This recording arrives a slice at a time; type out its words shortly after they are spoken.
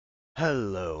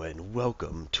Hello and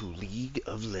welcome to League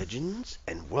of Legends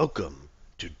and welcome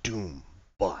to Doom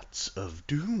Bots of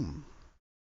Doom.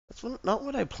 Not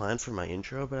what I planned for my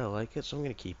intro, but I like it, so I'm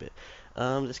going to keep it.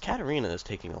 This Katarina is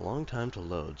taking a long time to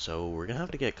load, so we're going to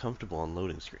have to get comfortable on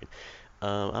loading screen.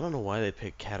 I don't know why they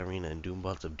picked Katarina and Doom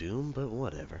Bots of Doom, but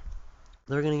whatever.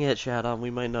 They're going to get shat on, we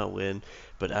might not win,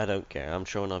 but I don't care. I'm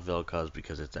showing off Vel'Koz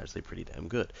because it's actually pretty damn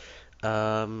good.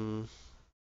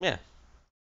 Yeah.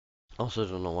 Also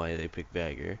don't know why they picked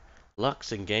Veigar.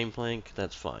 Lux and Gangplank,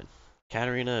 that's fine.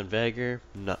 Katarina and Veigar,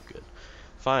 not good.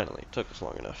 Finally, took us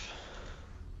long enough.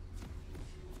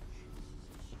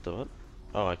 What the what?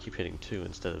 Oh, I keep hitting 2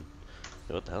 instead of...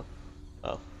 What the hell?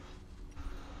 Oh.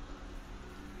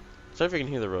 Sorry if you can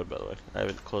hear the road, by the way. I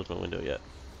haven't closed my window yet.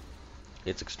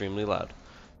 It's extremely loud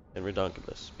and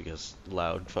redonkulous because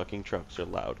loud fucking trucks are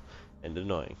loud and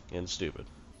annoying and stupid.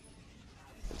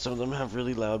 And some of them have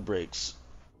really loud brakes.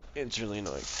 It's really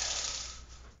annoying.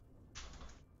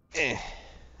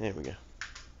 There we go.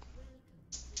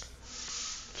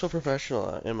 So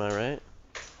professional, am I right?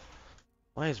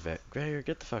 Why is Veigar?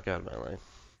 Get the fuck out of my lane.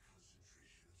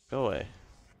 Go away.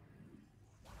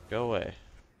 Go away.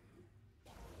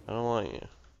 I don't want you.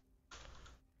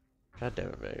 God damn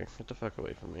it, Veigar. Get the fuck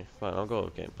away from me. Fine, I'll go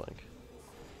with Gangplank.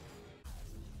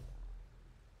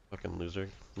 Fucking loser.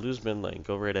 Lose mid lane.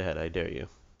 Go right ahead. I dare you.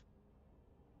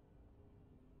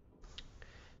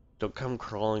 Don't come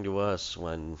crawling to us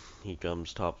when he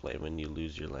comes top lane when you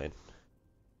lose your lane.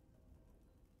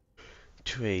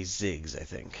 To a Ziggs, I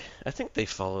think. I think they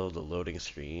follow the loading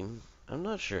screen. I'm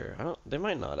not sure. They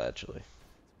might not, actually.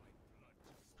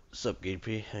 Sup,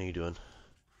 GP? How you doing?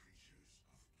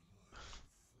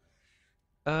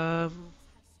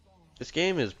 This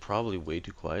game is probably way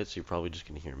too quiet, so you're probably just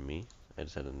gonna hear me. I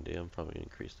just had an idea. I'm probably gonna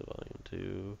increase the volume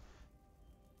to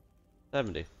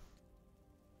 70.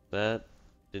 That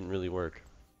didn't really work.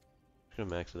 I'm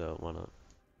gonna max it out. Why not?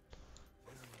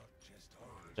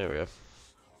 There we go.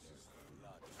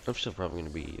 I'm still probably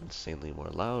gonna be insanely more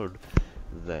loud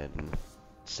than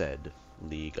said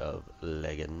League of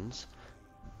Legends,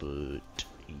 but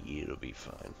it'll be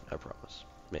fine. I promise.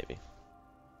 Maybe.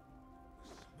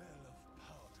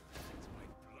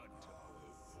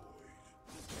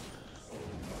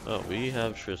 Oh, we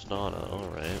have Tristana,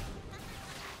 alright.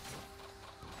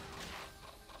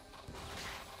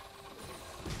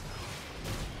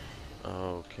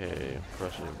 Okay,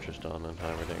 crushing Tristana and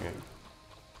Heimerdinger.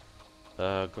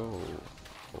 Go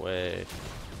away.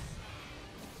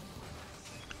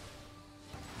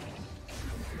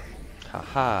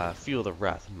 Haha, feel the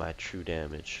wrath of my true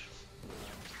damage.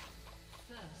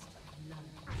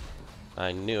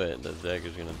 I knew it, that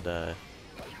Veigar's gonna die.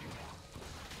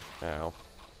 Ow.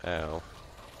 Ow.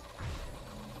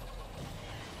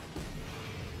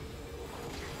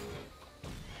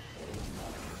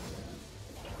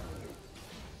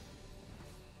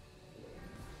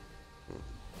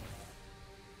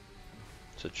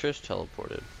 So Trish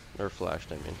teleported. Or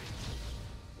flashed, I mean.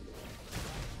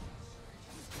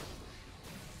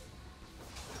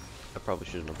 I probably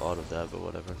shouldn't have thought of that, but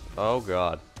whatever. Oh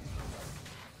god.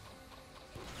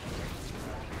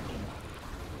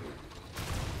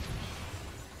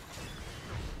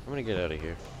 I'm gonna get out of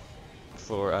here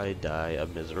before I die a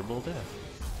miserable death.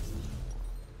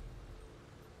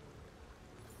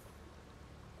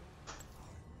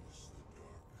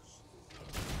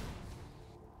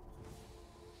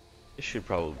 It should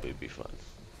probably be fun.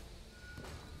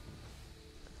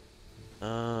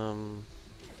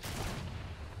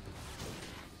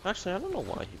 Actually, I don't know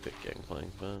why he picked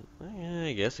Gangplank, but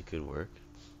I guess it could work.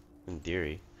 In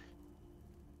theory.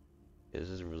 This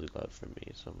is really loud for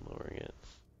me, so I'm lowering it.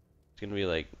 It's gonna be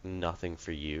like nothing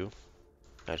for you.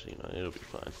 Actually, no, it'll be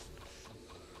fine.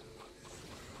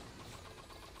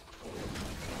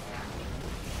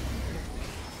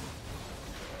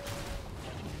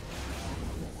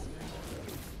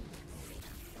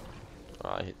 Oh,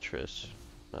 I hit Triss,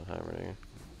 not Heimerdinger.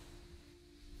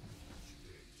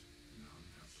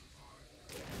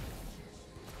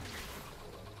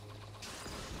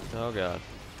 Oh god.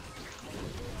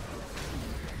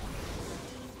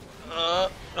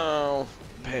 Oh,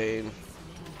 pain.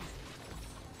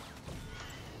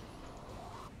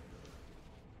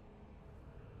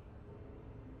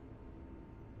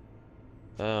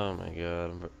 Oh my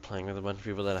god, I'm playing with a bunch of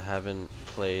people that haven't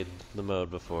played the mode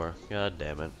before. God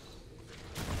damn it.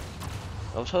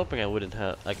 I was hoping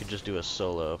I could just do a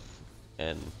solo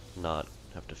and not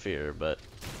have to fear, but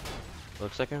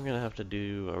looks like I'm gonna have to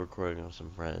do a recording with some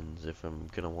friends if I'm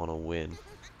gonna want to win.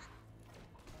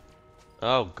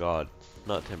 Oh god,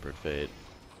 not Tempered Fate.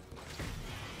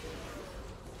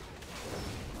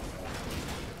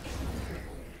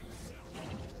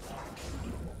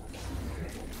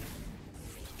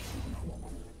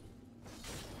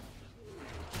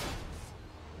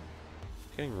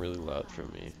 getting really loud for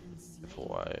me.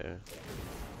 FYI.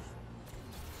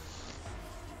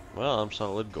 Well, I'm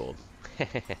solid gold.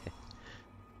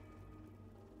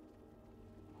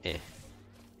 Eh.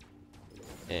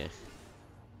 Eh.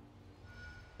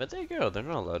 But there you go, they're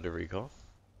not allowed to recall.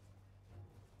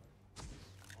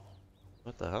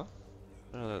 What the hell?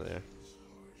 Oh, they're there.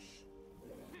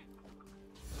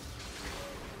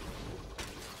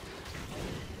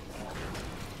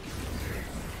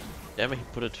 Damn it, he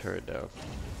put a turret down.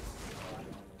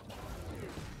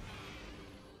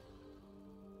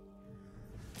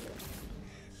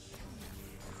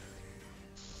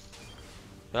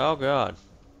 Oh god.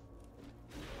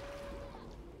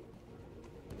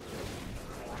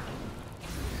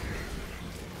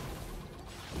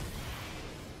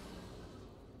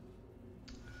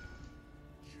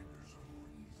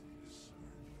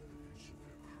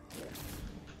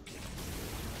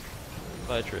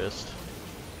 Bye, Trist.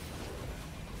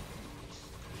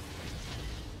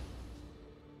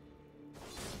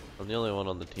 I'm the only one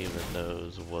on the team that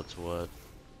knows what's what.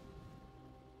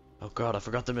 Oh god, I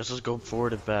forgot the missiles go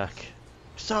forward and back.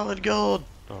 Solid gold!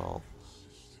 Oh.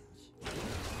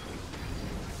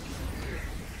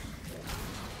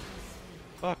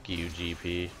 Fuck you,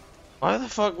 GP. Why the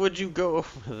fuck would you go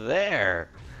over there?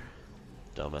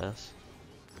 Dumbass.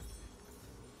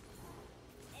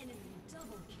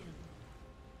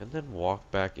 And then walk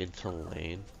back into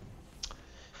lane.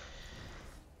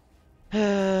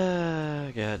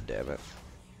 God damn it.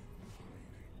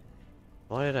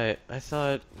 Why did I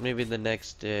thought maybe the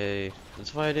next day.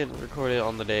 That's why I didn't record it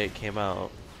on the day it came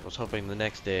out. I was hoping the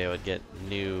next day I would get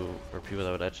new, or people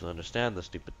that would actually understand the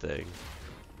stupid thing.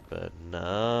 But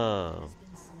no.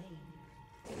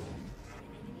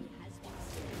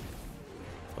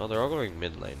 Well, they're all going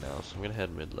mid lane now, so I'm gonna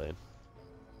head mid lane.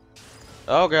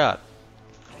 Oh god!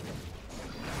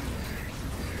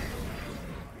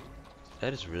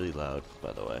 That is really loud,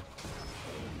 by the way.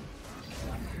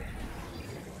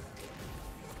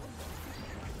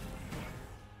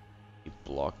 He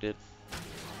blocked it.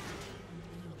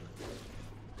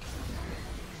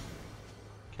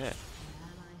 Okay.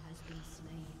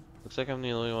 Looks like I'm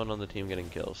the only one on the team getting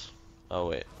kills. Oh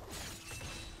wait.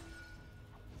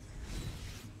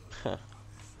 Huh.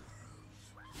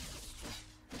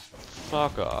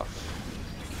 Fuck off.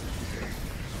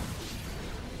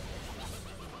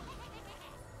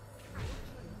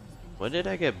 When did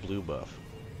I get blue buff?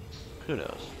 Who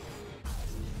knows?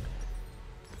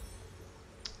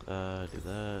 Do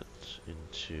that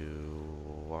into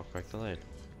walk back the lane.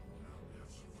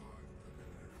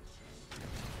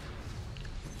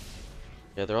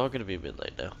 Yeah, they're all gonna be mid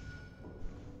lane now.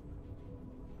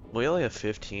 We only have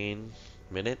 15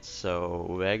 minutes, so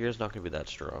Wagner's not gonna be that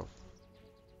strong.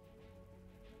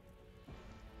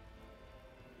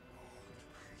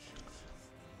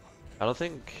 I don't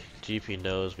think GP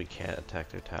knows we can't attack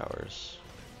their towers.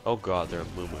 Oh god, they're a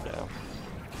Mumu now.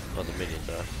 Oh, the minions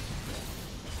are.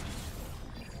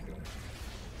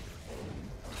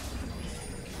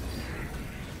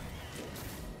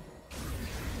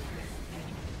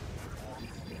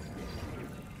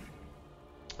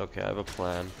 Okay, I have a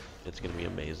plan. It's gonna be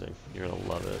amazing. You're gonna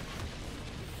love it.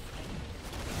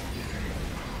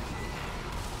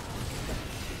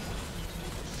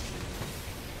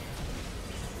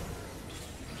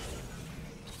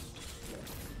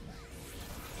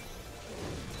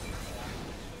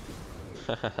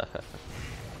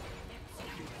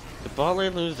 Did bot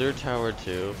lane lose their tower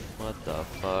too? What the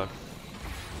fuck?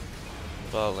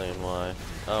 Bot lane, why?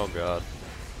 Oh god.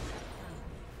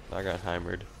 I got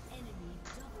heimered.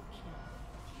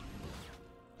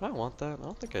 Do I want that? I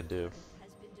don't think I do.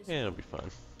 Yeah, it'll be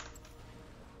fine.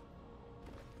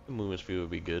 The movement speed would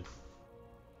be good.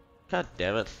 God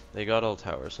damn it. They got all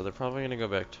towers, so they're probably gonna go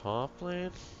back top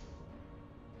lane?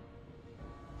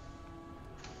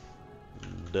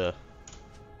 Duh.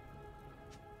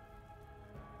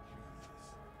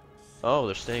 Oh,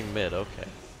 they're staying mid, okay.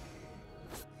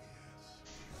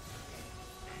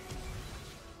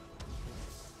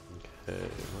 Okay,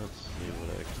 let's see what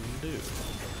I can do.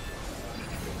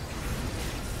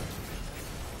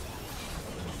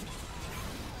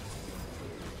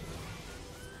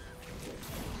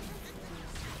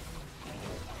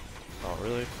 Oh,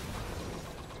 really?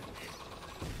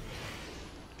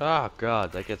 Ah,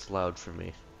 god, that gets loud for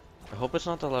me. I hope it's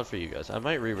not that loud for you guys. I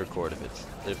might re-record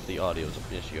if the audio is an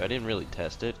issue. I didn't really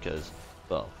test it because,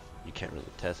 well, you can't really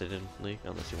test it in League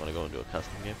unless you want to go into a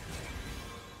custom game.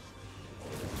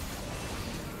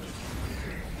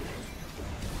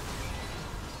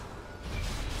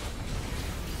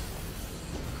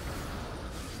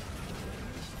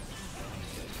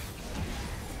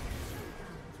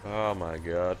 Oh my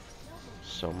god.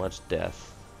 So much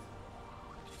death.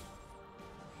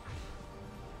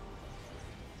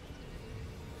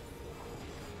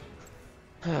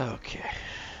 Okay.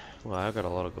 Well, I've got a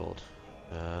lot of gold.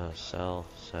 Sell,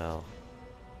 sell,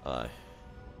 buy,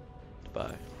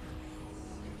 buy.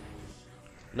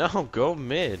 No, go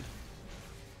mid.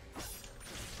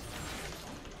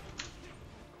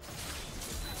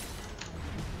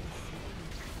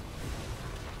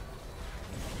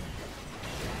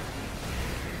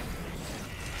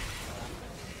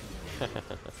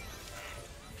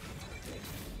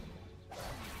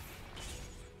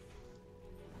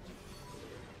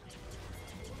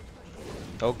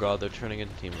 Oh god, they're turning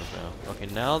into teamers now. Okay,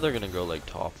 now they're gonna go like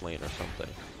top lane or something.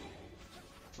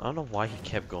 I don't know why he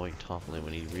kept going top lane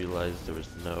when he realized there was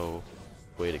no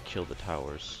way to kill the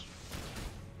towers.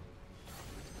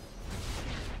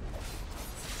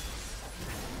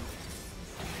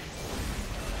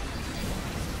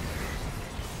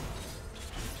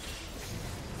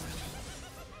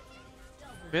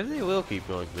 Maybe they will keep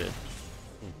going mid.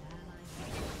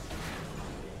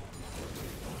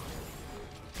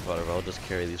 Whatever, I'll just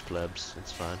carry these plebs.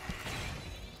 It's fine.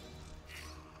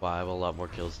 Wow, I have a lot more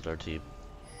kills than our team.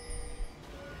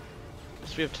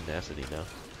 Guess we have tenacity now.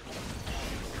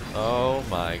 Oh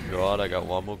my god, I got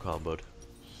wombo comboed.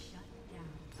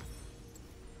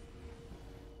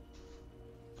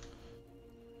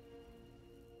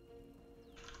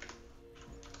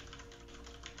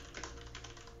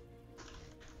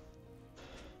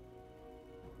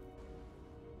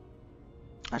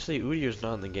 Actually, Udyr's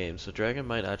not in the game, so Dragon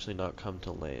might actually not come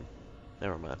to lane.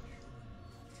 Never mind.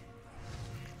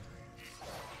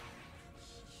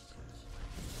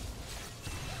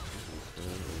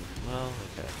 Well,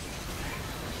 okay.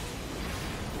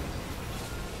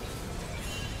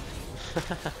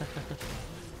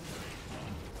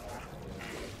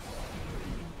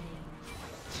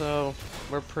 So,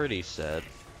 we're pretty set.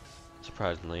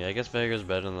 Surprisingly. I guess Vega's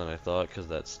better than I thought because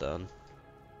that's stun.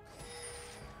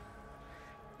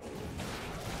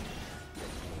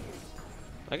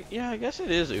 Yeah, I guess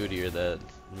it is Udyr that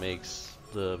makes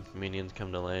the minions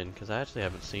come to lane, because I actually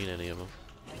haven't seen any of them.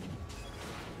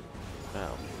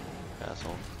 Ow.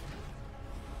 Asshole.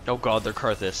 Oh god, they're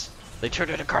Karthus. They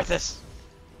turned into Karthus!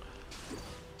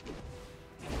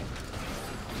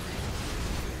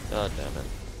 God damn it.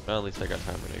 Well, at least I got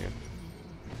time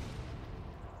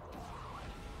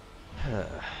again.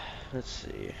 Let's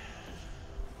see.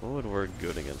 What would work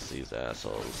good against these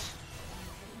assholes?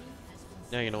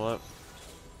 Yeah, you know what?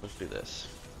 Let's do this.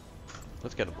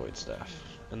 Let's get a Void Staff.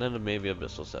 And then maybe a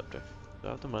Abyssal Scepter. Do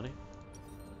I have the money?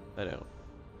 I don't.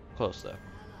 Close though.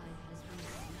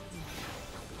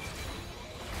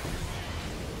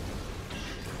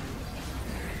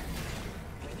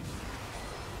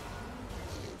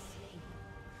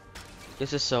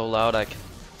 This is so loud I can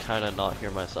kinda not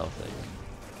hear myself think.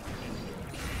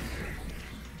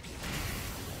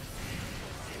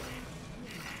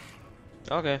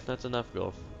 Okay, that's enough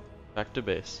gold. Back to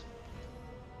base.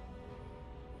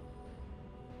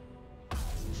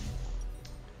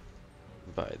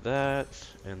 Buy that,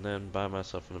 and then buy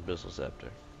myself an Abyssal Scepter.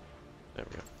 There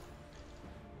we go.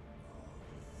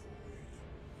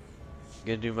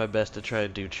 Gonna do my best to try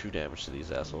and do true damage to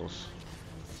these assholes.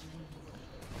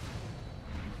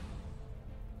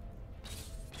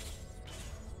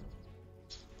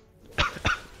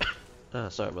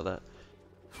 Sorry about that.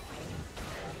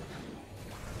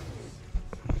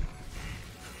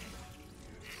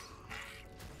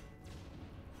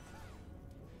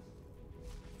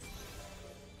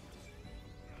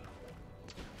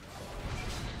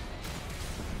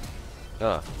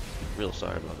 Real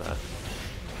sorry about that.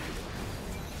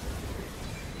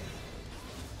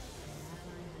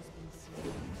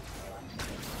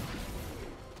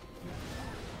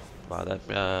 Wow,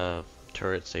 that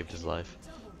turret saved his life.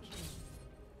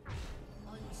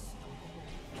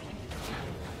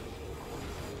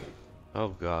 Oh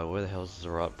god, where the hell is the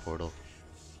rot portal?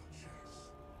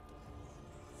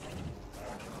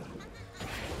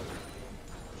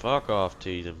 Fuck off,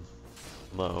 Tatum.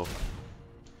 Mo.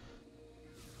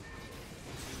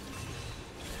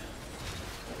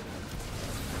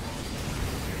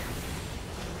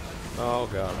 Oh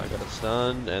god, I got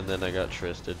stunned and then I got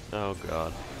tristed. Oh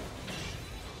god.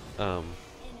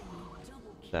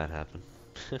 That happened.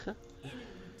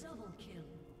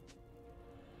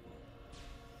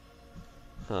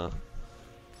 Huh.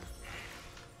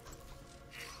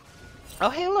 Oh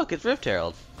hey look, it's Rift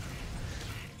Herald.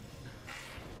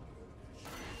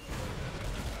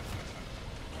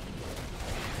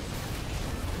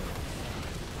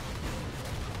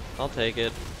 I'll take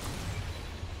it.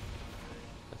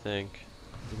 I think.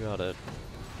 You got it.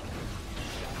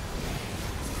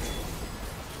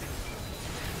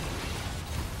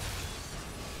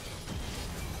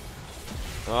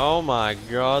 Oh my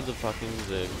god, the fucking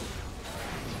zig.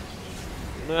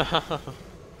 No.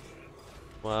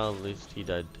 Well, at least he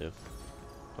died too.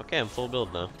 Okay, I'm full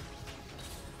build now.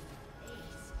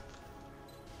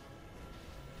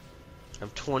 I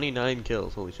have 29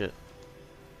 kills, holy shit.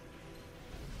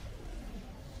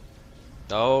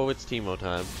 Oh, it's Teemo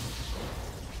time.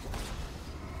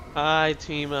 Hi,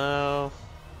 Teemo.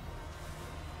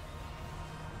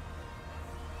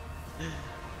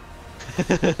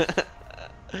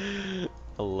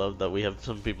 I love that we have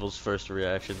some people's first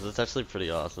reactions. It's actually pretty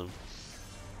awesome.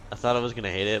 I thought I was gonna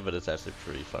hate it, but it's actually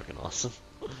pretty fucking awesome.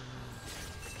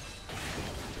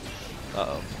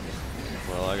 Uh-oh.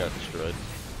 Well, I got destroyed.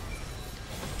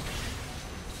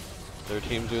 Their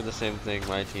team's doing the same thing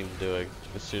my team's doing.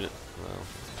 As soon as, well,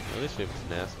 at least it's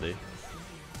nasty.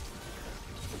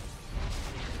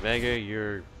 Vega,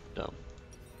 you're dumb.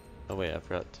 Oh wait, I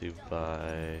forgot to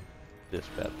buy this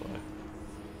bad boy.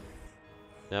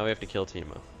 Now we have to kill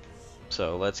Teemo.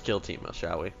 So let's kill Teemo,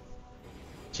 shall we?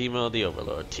 Teemo the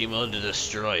Overlord, Teemo the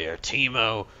Destroyer,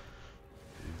 Teemo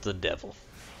the Devil.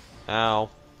 Ow,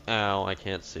 ow, I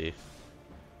can't see.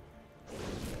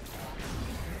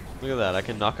 Look at that, I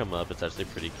can knock him up, it's actually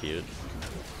pretty cute.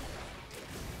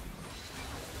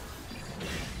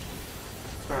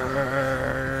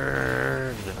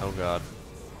 Burn! Oh god.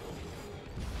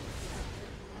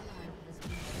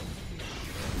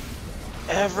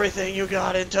 Everything you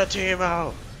got into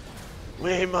Teemo!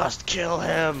 We must kill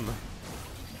him!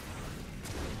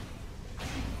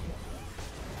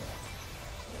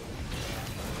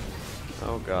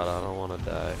 Oh god, I don't want to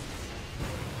die.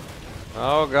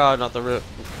 Oh god, not the root.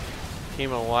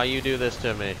 Teemo, why you do this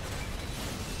to me?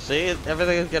 See,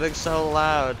 everything is getting so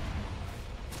loud.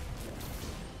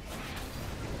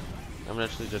 I'm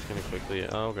actually just gonna quickly.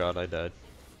 Oh god, I died.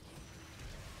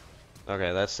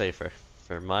 Okay, that's safer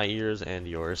for my ears and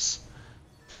yours.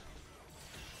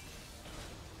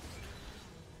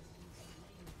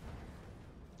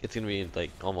 It's gonna be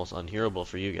like almost unhearable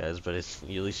for you guys, but it's at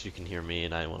least you can hear me,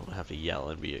 and I won't have to yell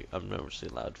and be obnoxiously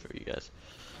loud for you guys.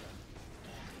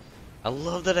 I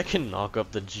love that I can knock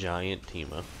up the giant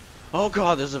Teemo. Oh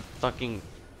god, there's a fucking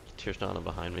Tristana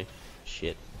behind me.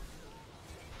 Shit.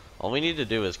 All we need to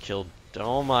do is kill.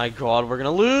 Oh my god, we're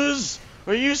gonna lose!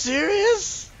 Are you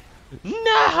serious?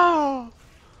 No!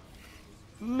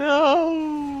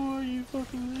 No! Are you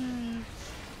fucking serious?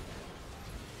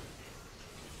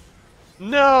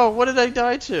 No! What did I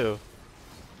die to?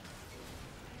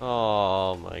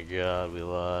 Oh my god, we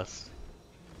lost.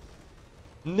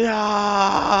 No!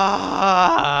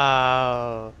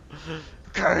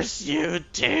 Curse you,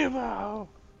 Teemo!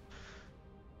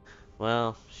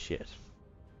 Well, shit.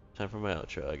 Time for my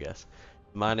outro, I guess.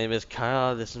 My name is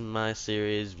Kyle, this is my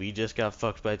series. We just got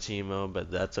fucked by Teemo,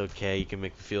 but that's okay. You can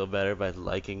make me feel better by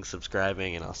liking,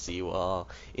 subscribing, and I'll see you all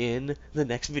in the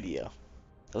next video.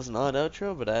 That was not an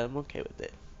outro, but I'm okay with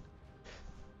it.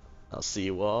 I'll see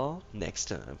you all next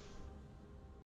time.